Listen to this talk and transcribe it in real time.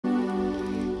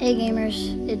Hey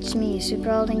gamers, it's me, Super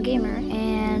Alden Gamer,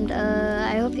 and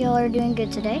I hope y'all are doing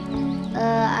good today.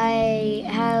 I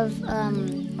have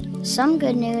some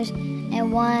good news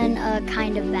and one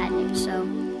kind of bad news. So,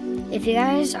 if you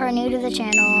guys are new to the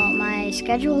channel, my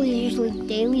schedule is usually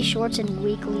daily shorts and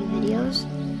weekly videos.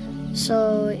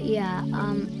 So yeah,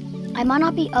 I might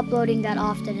not be uploading that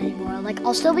often anymore. Like,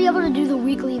 I'll still be able to do the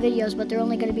weekly videos, but they're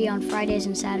only going to be on Fridays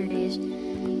and Saturdays.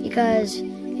 Because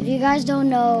if you guys don't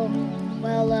know,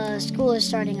 well, school is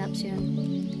starting up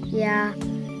soon. Yeah,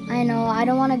 I know, I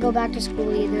don't want to go back to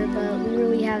school either, but we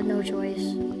really have no choice.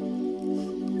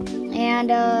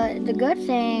 And the good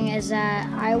thing is that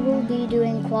I will be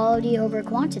doing quality over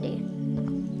quantity.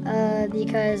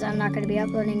 Because I'm not going to be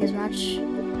uploading as much.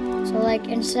 So, like,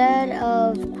 instead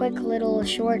of quick little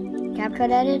short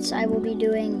CapCut edits, I will be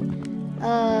doing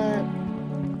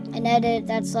an edit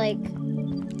that's like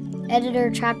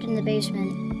editor trapped in the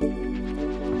basement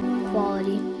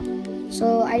quality.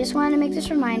 So I just wanted to make this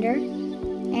reminder.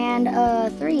 And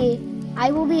 3,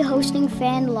 I will be hosting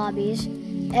fan lobbies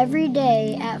every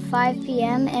day at 5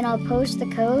 p.m. and I'll post the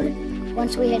code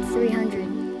once we hit 300.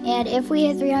 And if we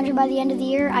hit 300 by the end of the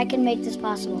year, I can make this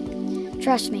possible.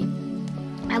 Trust me.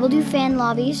 I will do fan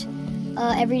lobbies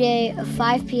every day at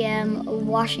 5 p.m.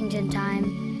 Washington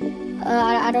time.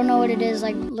 I don't know what it is,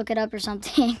 like look it up or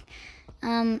something.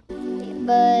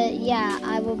 But yeah,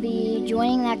 I will be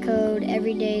joining that code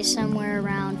every day somewhere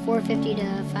around 4:50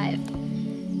 to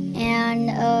 5.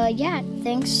 And yeah,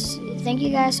 thank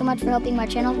you guys so much for helping my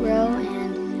channel grow,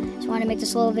 and just wanted to make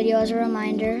this little video as a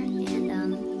reminder.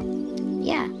 And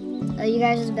yeah, you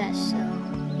guys are the best, so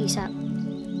peace out.